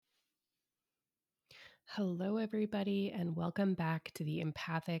Hello, everybody, and welcome back to the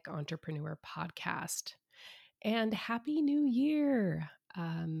Empathic Entrepreneur Podcast. And Happy New Year!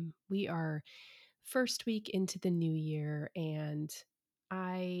 We are first week into the new year, and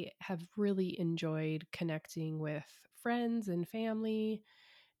I have really enjoyed connecting with friends and family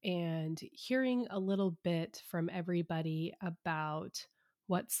and hearing a little bit from everybody about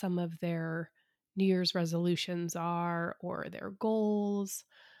what some of their New Year's resolutions are or their goals.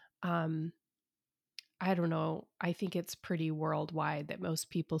 Um, I don't know. I think it's pretty worldwide that most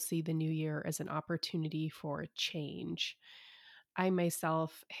people see the new year as an opportunity for change. I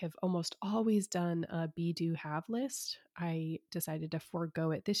myself have almost always done a be, do, have list. I decided to forego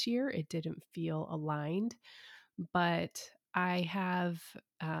it this year. It didn't feel aligned, but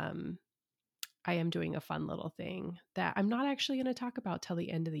um, I am doing a fun little thing that I'm not actually going to talk about till the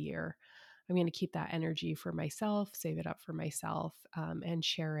end of the year. I'm going to keep that energy for myself, save it up for myself, and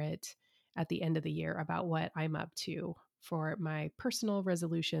share it at the end of the year about what I'm up to for my personal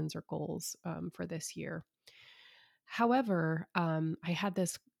resolutions or goals for this year. However, I had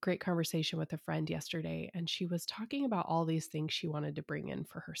this great conversation with a friend yesterday, and she was talking about all these things she wanted to bring in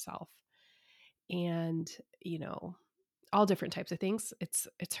for herself. And, you know, all different types of things.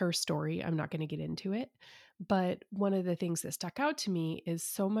 It's her story. I'm not going to get into it. But one of the things that stuck out to me is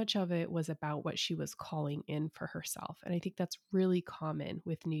so much of it was about what she was calling in for herself. And I think that's really common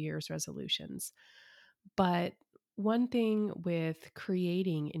with New Year's resolutions. But one thing with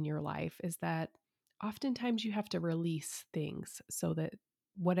creating in your life is that oftentimes you have to release things so that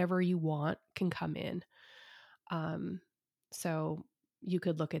whatever you want can come in. Um, so you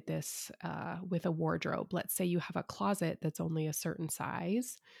could look at this with a wardrobe. Let's say you have a closet that's only a certain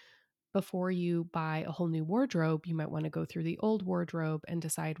size. Before you buy a whole new wardrobe, you might want to go through the old wardrobe and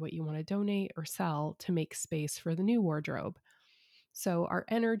decide what you want to donate or sell to make space for the new wardrobe. So, our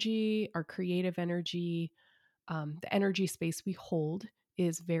energy, our creative energy, the energy space we hold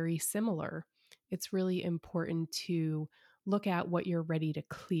is very similar. It's really important to look at what you're ready to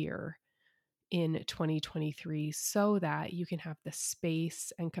clear in 2023 so that you can have the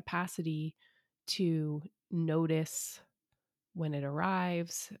space and capacity to notice when it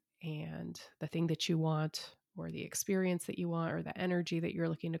arrives and the thing that you want or the experience that you want or the energy that you're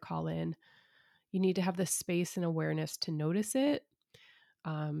looking to call in. You need to have the space and awareness to notice it,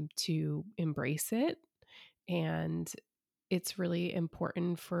 to embrace it. And it's really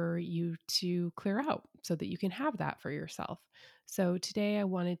important for you to clear out so that you can have that for yourself. So today I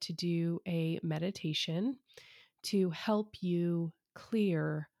wanted to do a meditation to help you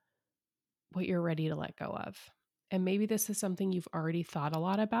clear what you're ready to let go of. And maybe this is something you've already thought a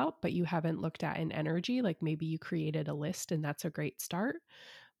lot about, but you haven't looked at in energy. Like maybe you created a list and that's a great start.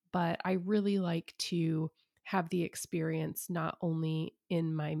 But I really like to have the experience not only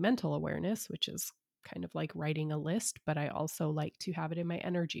in my mental awareness, which is kind of like writing a list, but I also like to have it in my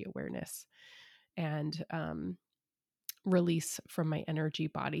energy awareness and release from my energy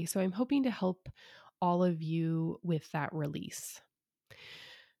body. So I'm hoping to help all of you with that release.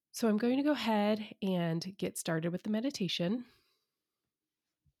 So I'm going to go ahead and get started with the meditation.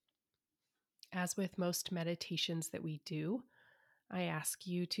 As with most meditations that we do, I ask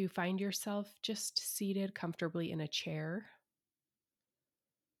you to find yourself just seated comfortably in a chair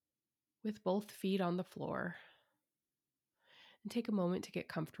with both feet on the floor, and take a moment to get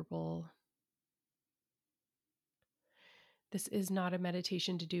comfortable. This is not a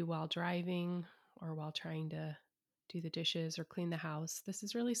meditation to do while driving or while trying to do the dishes or clean the house. This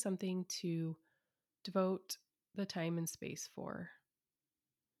is really something to devote the time and space for.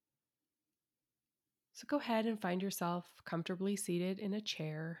 So go ahead and find yourself comfortably seated in a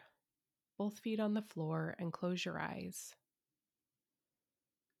chair, both feet on the floor, and close your eyes.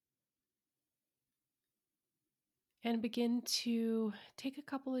 And begin to take a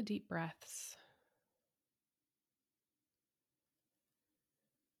couple of deep breaths.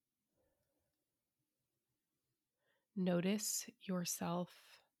 Notice yourself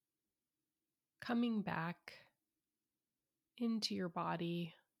coming back into your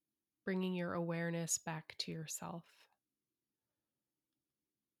body, bringing your awareness back to yourself.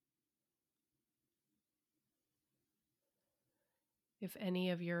 If any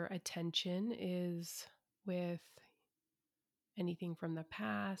of your attention is with anything from the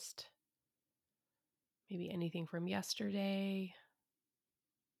past, maybe anything from yesterday,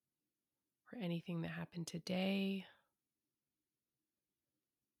 or anything that happened today,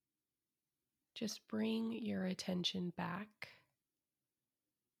 just bring your attention back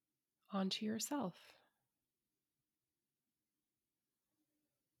onto yourself.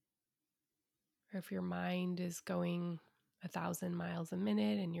 Or if your mind is going 1,000 miles a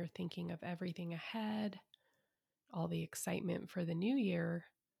minute and you're thinking of everything ahead, all the excitement for the new year,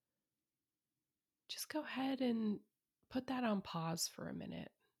 just go ahead and put that on pause for a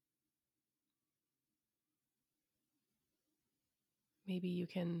minute. Maybe you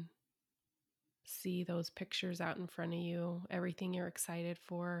can see those pictures out in front of you, everything you're excited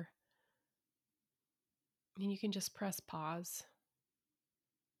for, and you can just press pause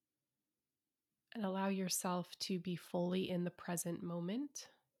and allow yourself to be fully in the present moment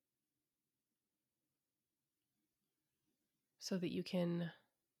so that you can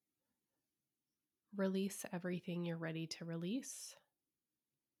release everything you're ready to release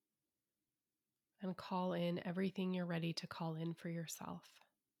and call in everything you're ready to call in for yourself.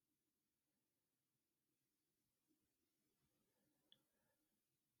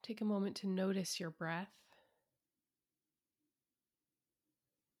 Take a moment to notice your breath.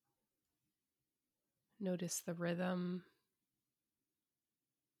 Notice the rhythm.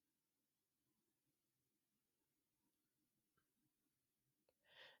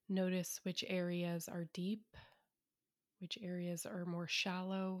 Notice which areas are deep, which areas are more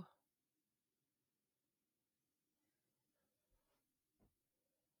shallow.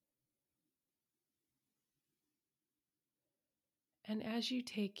 And as you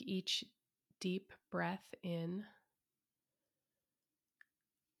take each deep breath in,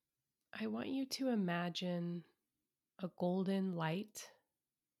 I want you to imagine a golden light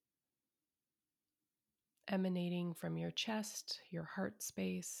emanating from your chest, your heart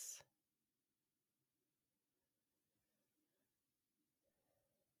space.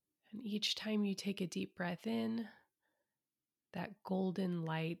 And each time you take a deep breath in, that golden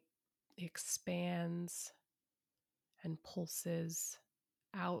light expands and pulses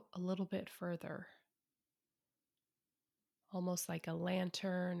out a little bit further, almost like a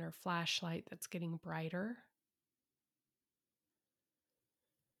lantern or flashlight that's getting brighter.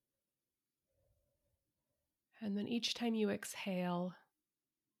 And then each time you exhale,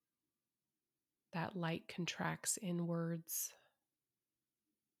 that light contracts inwards.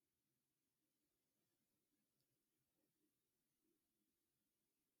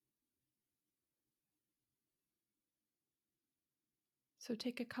 So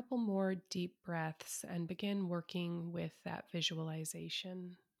take a couple more deep breaths and begin working with that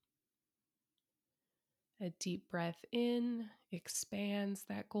visualization. A deep breath in expands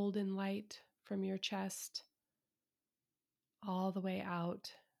that golden light from your chest all the way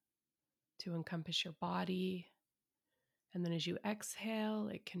out to encompass your body. And then as you exhale,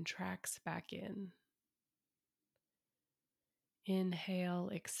 it contracts back in. Inhale,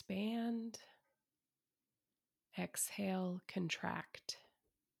 expand. Exhale, contract.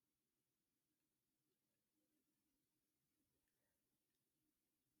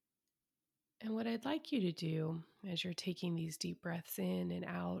 And what I'd like you to do as you're taking these deep breaths in and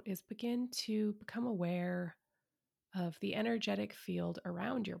out is begin to become aware of the energetic field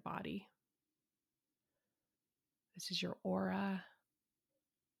around your body. This is your aura.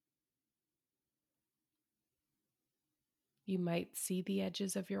 You might see the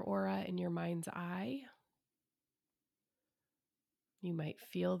edges of your aura in your mind's eye. You might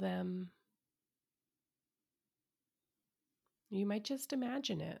feel them. You might just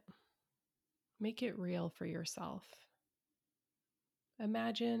imagine it. Make it real for yourself.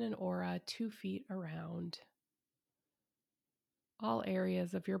 Imagine an aura 2 feet around all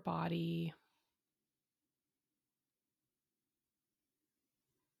areas of your body.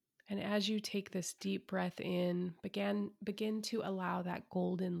 And as you take this deep breath in, begin to allow that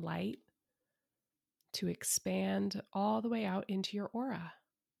golden light to expand all the way out into your aura.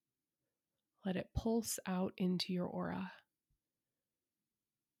 Let it pulse out into your aura.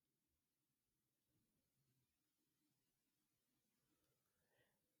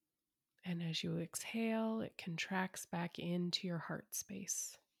 And as you exhale, it contracts back into your heart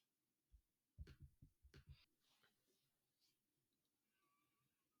space.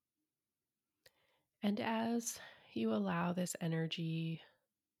 And as you allow this energy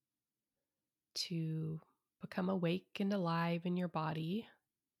to become awake and alive in your body,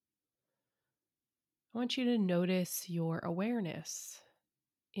 I want you to notice your awareness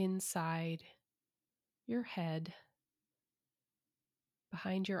inside your head,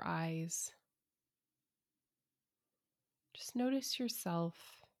 behind your eyes. Just notice yourself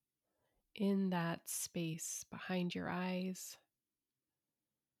in that space behind your eyes.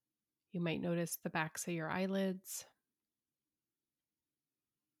 You might notice the backs of your eyelids.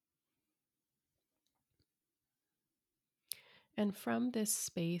 And from this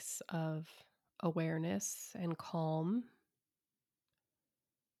space of awareness and calm,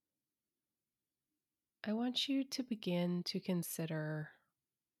 I want you to begin to consider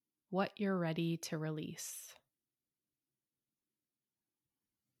what you're ready to release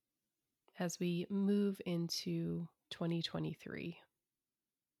as we move into 2023.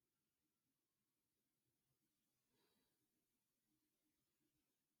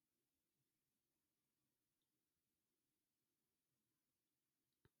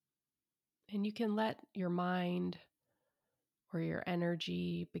 And you can let your mind or your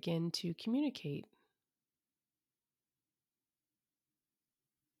energy begin to communicate.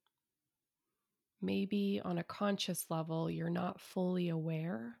 Maybe on a conscious level, you're not fully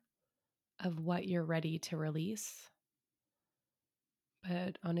aware of what you're ready to release.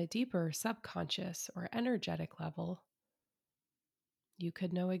 But on a deeper subconscious or energetic level, you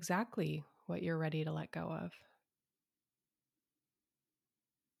could know exactly what you're ready to let go of.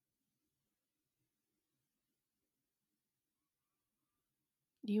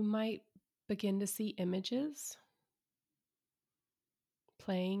 You might begin to see images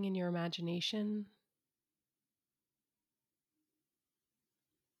playing in your imagination.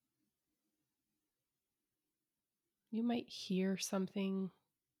 You might hear something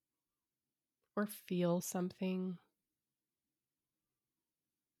or feel something.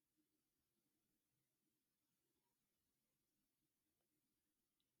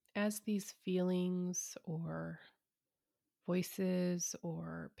 As these feelings or voices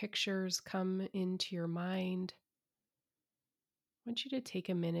or pictures come into your mind, I want you to take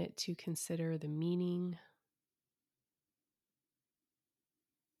a minute to consider the meaning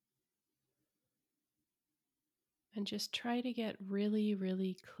and just try to get really,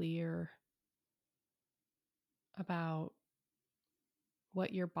 really clear about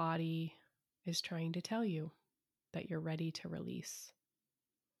what your body is trying to tell you that you're ready to release.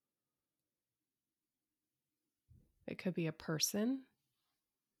 It could be a person,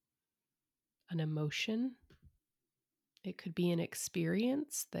 an emotion, it could be an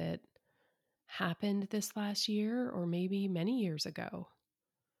experience that happened this last year or maybe many years ago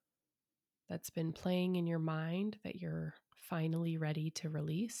that's been playing in your mind that you're finally ready to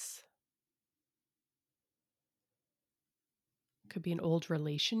release. It could be an old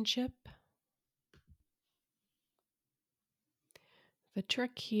relationship. The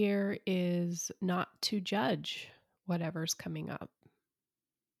trick here is not to judge whatever's coming up,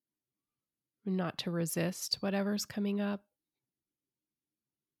 not to resist whatever's coming up.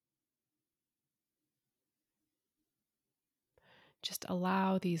 Just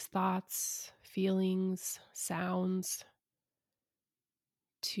allow these thoughts, feelings, sounds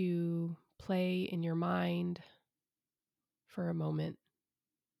to play in your mind for a moment.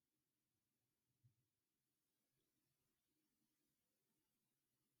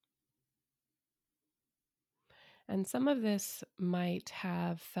 And some of this might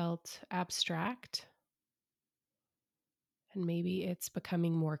have felt abstract, and maybe it's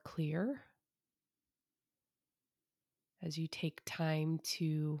becoming more clear as you take time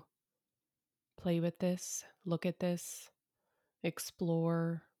to play with this, look at this,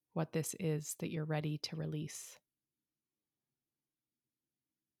 explore what this is that you're ready to release.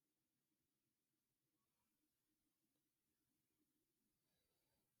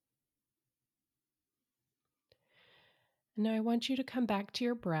 And now I want you to come back to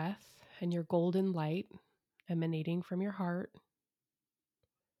your breath and your golden light emanating from your heart.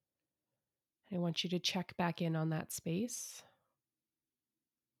 I want you to check back in on that space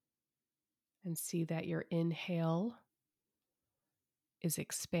and see that your inhale is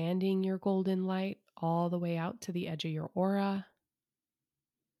expanding your golden light all the way out to the edge of your aura,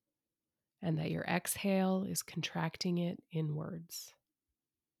 and that your exhale is contracting it inwards.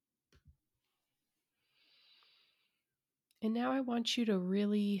 And now I want you to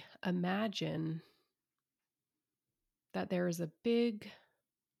really imagine that there is a big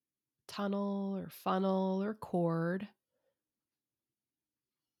tunnel or funnel or cord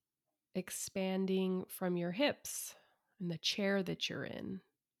expanding from your hips and the chair that you're in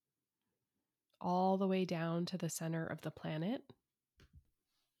all the way down to the center of the planet.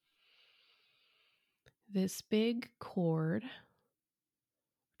 This big cord,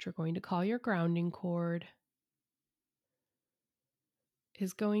 which we're going to call your grounding cord,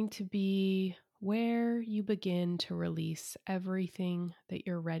 is going to be where you begin to release everything that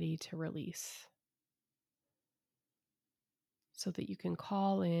you're ready to release, so that you can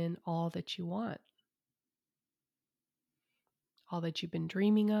call in all that you want, all that you've been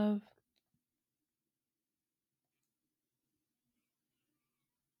dreaming of.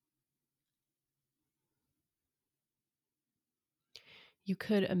 You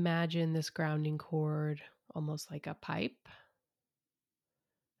could imagine this grounding cord almost like a pipe,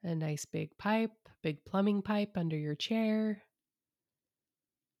 a nice big plumbing pipe under your chair.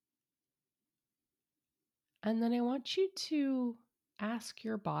 And then I want you to ask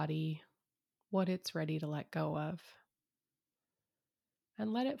your body what it's ready to let go of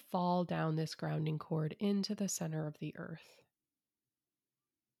and let it fall down this grounding cord into the center of the earth.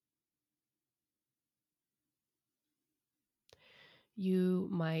 You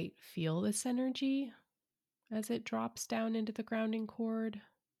might feel this energy as it drops down into the grounding cord.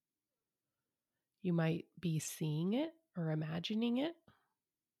 You might be seeing it or imagining it.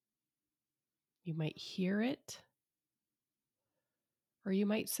 You might hear it, or you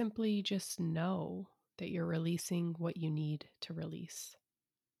might simply just know that you're releasing what you need to release.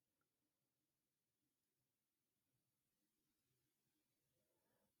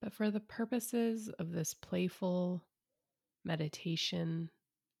 But for the purposes of this playful meditation,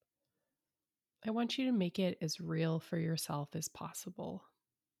 I want you to make it as real for yourself as possible.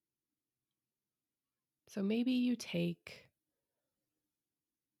 So maybe you take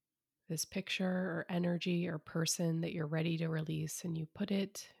this picture or energy or person that you're ready to release and you put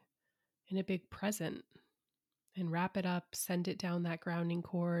it in a big present and wrap it up, send it down that grounding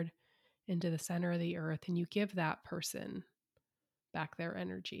cord into the center of the earth, and you give that person back their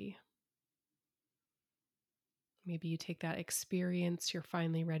energy. Maybe you take that experience you're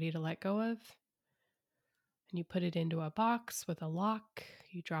finally ready to let go of and you put it into a box with a lock.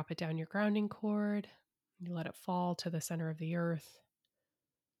 You drop it down your grounding cord, you let it fall to the center of the earth.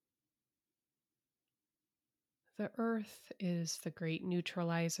 The earth is the great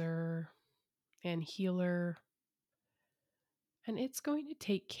neutralizer and healer, and it's going to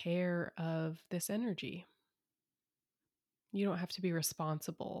take care of this energy. You don't have to be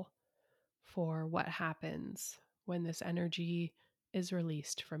responsible for what happens when this energy is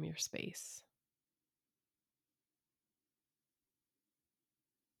released from your space.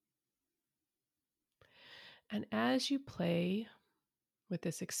 And as you play with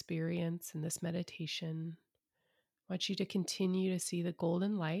this experience and this meditation, I want you to continue to see the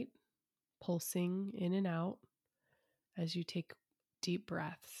golden light pulsing in and out as you take deep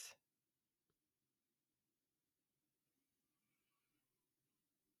breaths.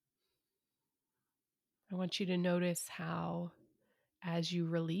 I want you to notice how, as you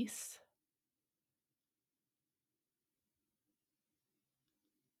release,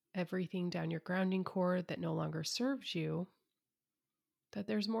 everything down your grounding cord that no longer serves you, that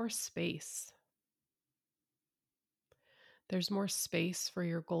there's more space. There's more space for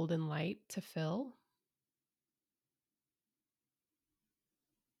your golden light to fill.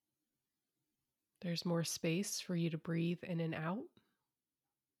 There's more space for you to breathe in and out.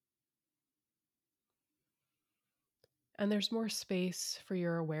 And there's more space for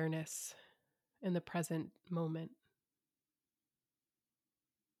your awareness in the present moment.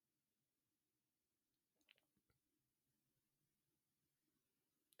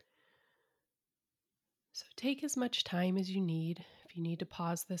 So take as much time as you need if you need to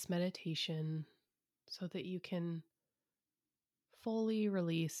pause this meditation so that you can fully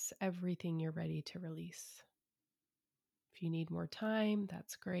release everything you're ready to release. If you need more time,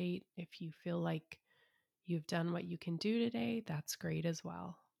 that's great. If you feel like you've done what you can do today, that's great as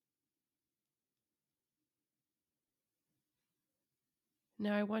well.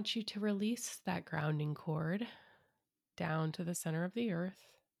 Now I want you to release that grounding cord down to the center of the earth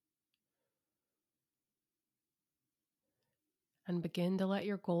and begin to let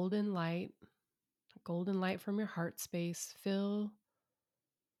your golden light from your heart space fill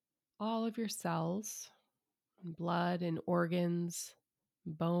all of your cells, blood and organs,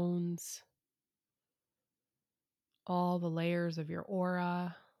 bones, all the layers of your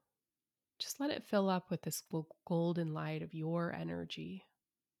aura. Just let it fill up with this golden light of your energy.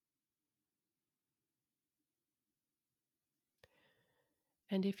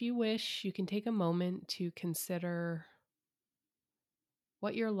 And if you wish, you can take a moment to consider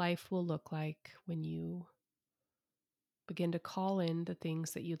what your life will look like when you begin to call in the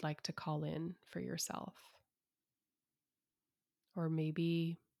things that you'd like to call in for yourself. Or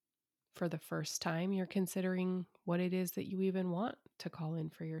maybe for the first time, you're considering what it is that you even want to call in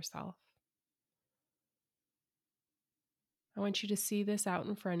for yourself. I want you to see this out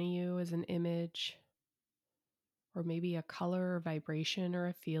in front of you as an image, or maybe a color or vibration or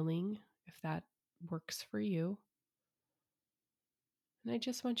a feeling, if that works for you. And I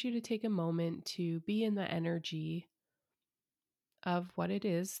just want you to take a moment to be in the energy of what it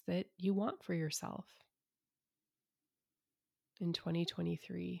is that you want for yourself in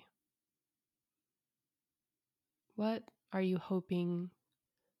 2023. What are you hoping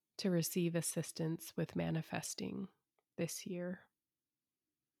to receive assistance with manifesting this year?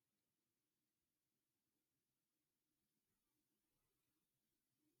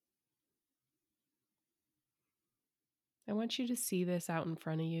 I want you to see this out in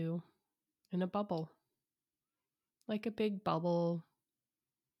front of you in a bubble, like a big bubble.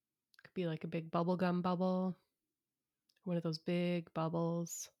 Could be like a big bubble gum bubble, one of those big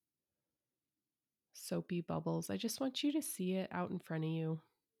bubbles, soapy bubbles. I just want you to see it out in front of you,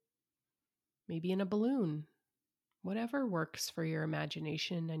 maybe in a balloon, whatever works for your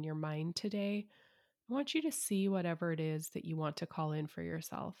imagination and your mind today. I want you to see whatever it is that you want to call in for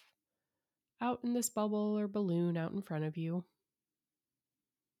yourself out in this bubble or balloon out in front of you.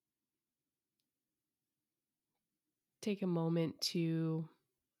 Take a moment to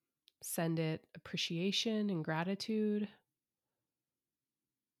send it appreciation and gratitude.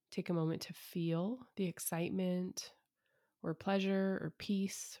 Take a moment to feel the excitement or pleasure or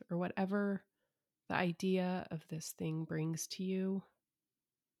peace or whatever the idea of this thing brings to you.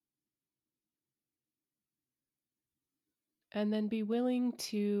 And then be willing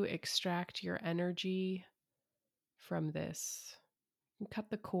to extract your energy from this. You can cut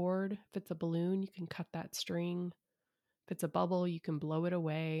the cord. If it's a balloon, you can cut that string. If it's a bubble, you can blow it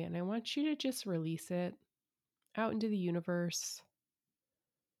away. And I want you to just release it out into the universe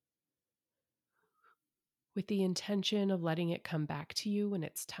with the intention of letting it come back to you when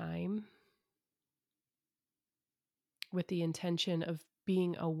it's time, with the intention of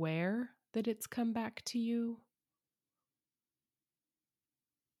being aware that it's come back to you.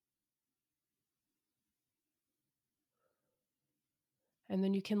 And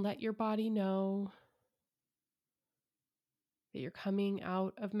then you can let your body know that you're coming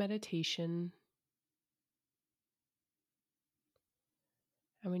out of meditation.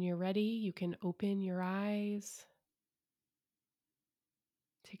 And when you're ready, you can open your eyes.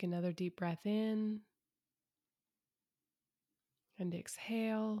 Take another deep breath in and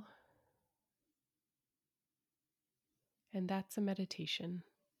exhale. And that's a meditation.